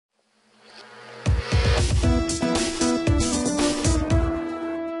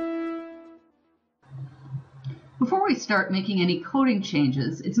before we start making any coding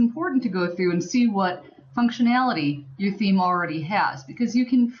changes, it's important to go through and see what functionality your theme already has, because you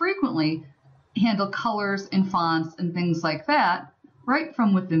can frequently handle colors and fonts and things like that right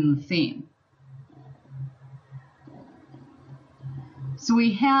from within the theme. So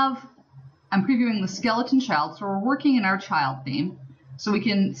we have, I'm previewing the skeleton child, so we're working in our child theme. So we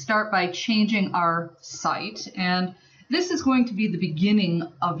can start by changing our site, and this is going to be the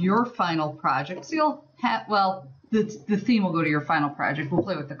beginning of your final project. So you'll have, well, the theme will go to your final project. We'll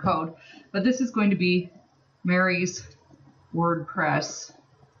play with the code, but this is going to be Meri's WordPress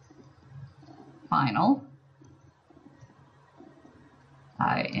final.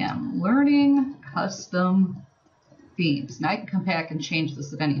 I am learning custom themes. Now I can come back and change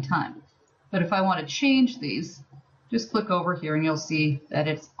this at any time. But if I want to change these, just click over here and you'll see that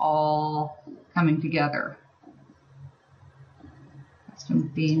it's all coming together. Custom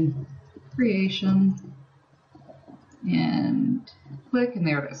theme creation, and click, and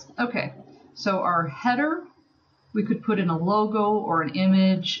there it is. Okay, so our header, we could put in a logo or an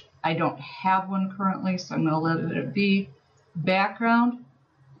image. I don't have one currently, so I'm going to let it be. Background,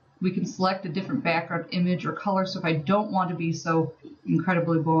 we can select a different background image or color. So if I don't want to be so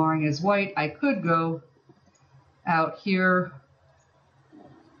incredibly boring as white, I could go out here,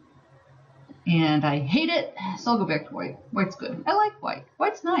 and I hate it, so I'll go back to white. White's good. I like white.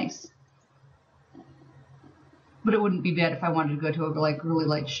 White's nice. But it wouldn't be bad if I wanted to go to a like really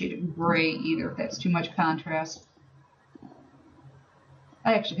light shade of gray either, if that's too much contrast.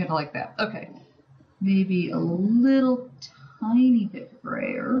 I actually kind of like that. Okay, maybe a little tiny bit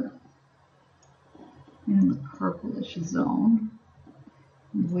grayer in the purplish zone.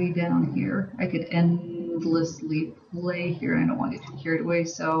 Way down here, I could endlessly play here, and I don't want to get too carried away,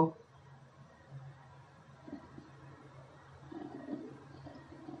 so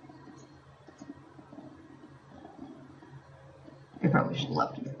I probably should have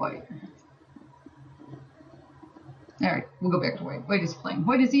left it white. All right, we'll go back to white. White is plain.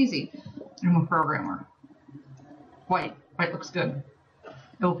 White is easy. I'm a programmer. White. White looks good.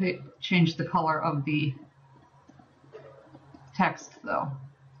 It will change the color of the text, though.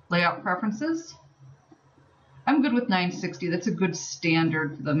 Layout preferences. I'm good with 960. That's a good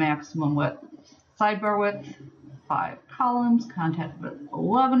standard for the maximum width. Sidebar width, 5 columns. Content width,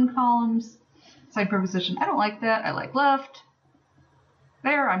 11 columns. Sidebar position, I don't like that. I like left.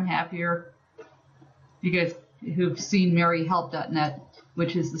 There, I'm happier. You guys who've seen MeriHelp.net,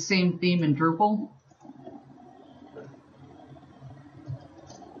 which is the same theme in Drupal.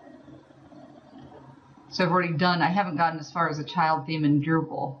 So I've already done, I haven't gotten as far as a child theme in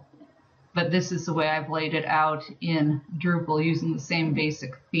Drupal, but this is the way I've laid it out in Drupal using the same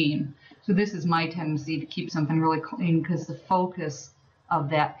basic theme. So this is my tendency to keep something really clean because the focus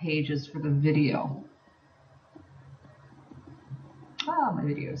of that page is for the video. Ah, my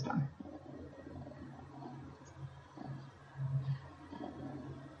video is done.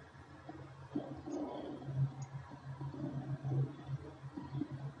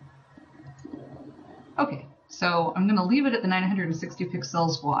 Okay, so I'm going to leave it at the 960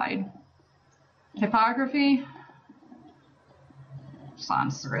 pixels wide. Typography,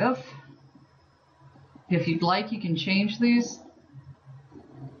 sans serif. If you'd like, you can change these.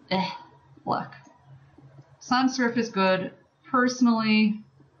 Look. Sans serif is good. Personally,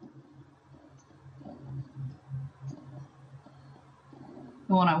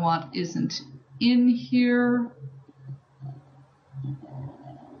 the one I want isn't in here.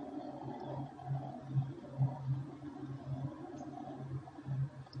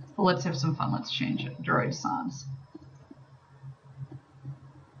 But let's have some fun. Let's change it. Droid sans.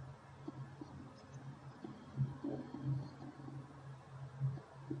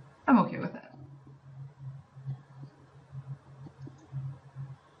 I'm okay with that.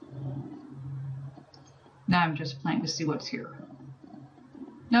 Now I'm just playing to see what's here.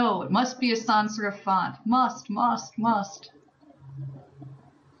 No, it must be a sans serif font. Must. So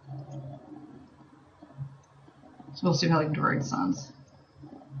we'll see if I like Droid sans.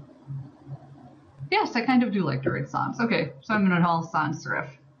 Yes, I kind of do like Droid sans. Okay, so I'm going to call sans serif.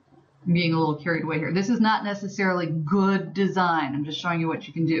 I'm being a little carried away here. This is not necessarily good design. I'm just showing you what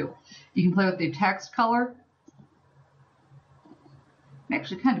you can do. You can play with the text color. I'm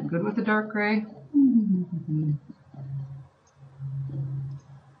actually kind of good with the dark gray.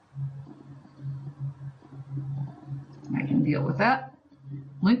 I can deal with that.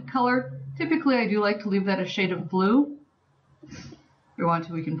 Link color. Typically, I do like to leave that a shade of blue. If we want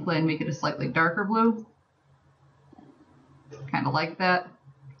to, we can play and make it a slightly darker blue. Kind of like that.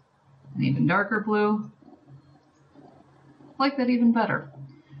 An even darker blue. Like that even better.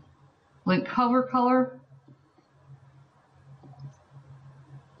 Link cover color.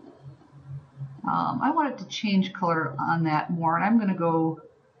 I want it to change color on that more, and I'm going to go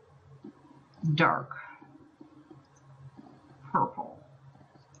dark purple.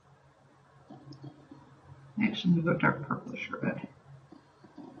 Actually, I'm going to go dark purplish red.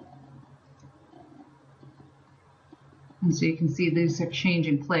 And so you can see these are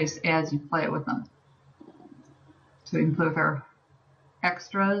changing place as you play it with them. So we can play with our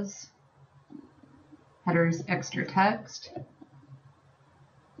extras, headers, extra text.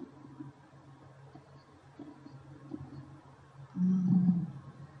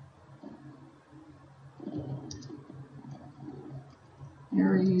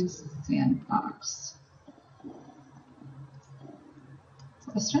 Meri's sandbox.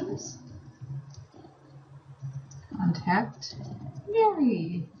 Questions? Contact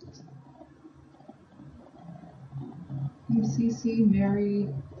Meri. UCC Meri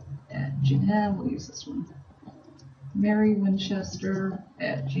at Gmail. We'll use this one.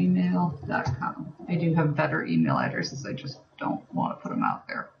 MeriWinchester@gmail.com. I do have better email addresses. I just don't want to put them out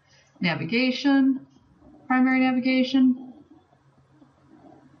there. Navigation, primary navigation.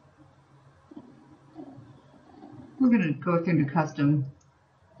 We're going to go through the custom.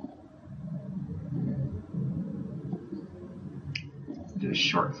 Do a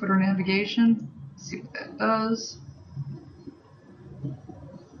short footer navigation. See what that does.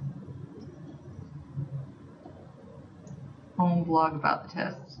 Home blog about the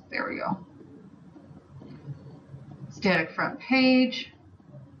tests. There we go. Static front page.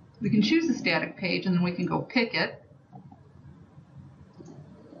 We can choose a static page and then we can go pick it.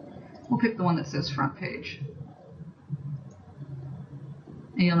 We'll pick the one that says front page.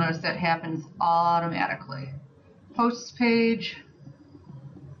 And you'll notice that happens automatically. Posts page.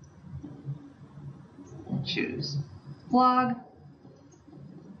 Choose blog.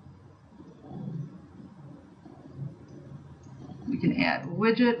 We can add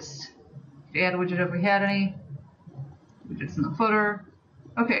widgets. Add a widget if we had any. Widgets in the footer.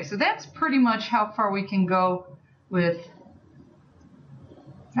 Okay, so that's pretty much how far we can go with.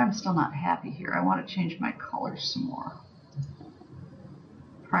 I'm still not happy here. I want to change my color some more.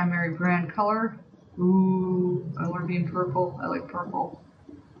 Primary brand color. Ooh, I want to be in purple. I like purple.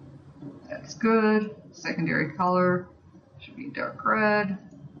 That's good. Secondary color should be dark red.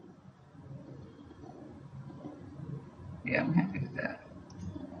 Yeah, I'm happy with that.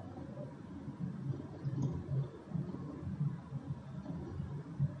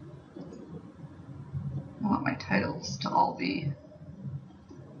 I want my titles to all be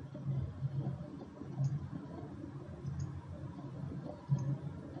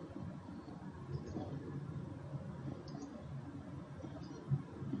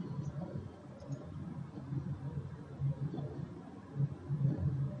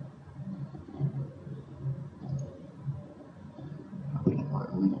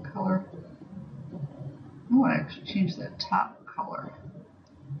color. I want to actually change that top color.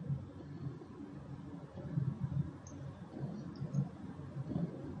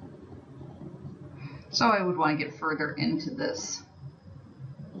 So I would want to get further into this.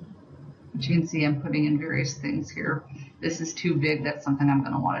 But you can see I'm putting in various things here. This is too big. That's something I'm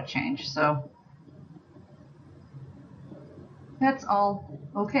going to want to change. So that's all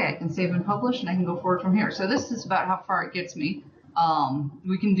okay. I can save and publish and I can go forward from here. So this is about how far it gets me.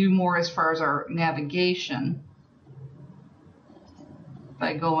 We can do more as far as our navigation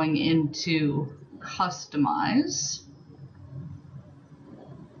by going into customize.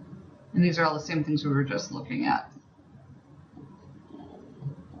 And these are all the same things we were just looking at.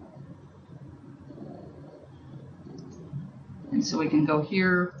 And so we can go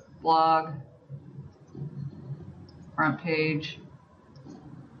here, blog, front page,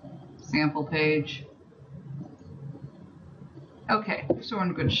 sample page. Okay, so we're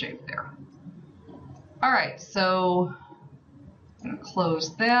in good shape there. All right, so I'm going to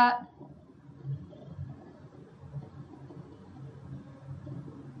close that.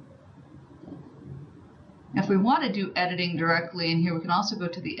 If we want to do editing directly in here, we can also go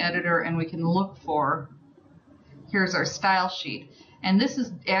to the editor and we can look for, here's our style sheet. And this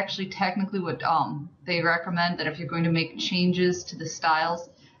is actually technically what they recommend, that if you're going to make changes to the styles,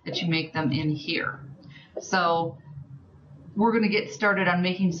 that you make them in here. So we're going to get started on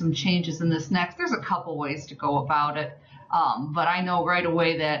making some changes in this next. There's a couple ways to go about it, but I know right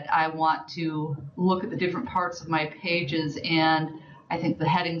away that I want to look at the different parts of my pages, and I think the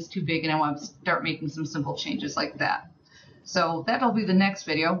heading's too big and I want to start making some simple changes like that. So that'll be the next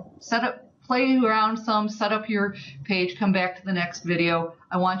video. Play around some, set up your page, come back to the next video.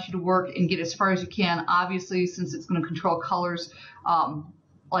 I want you to work and get as far as you can. Obviously, since it's going to control colors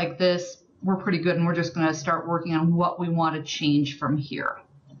like this, we're pretty good, and we're just going to start working on what we want to change from here.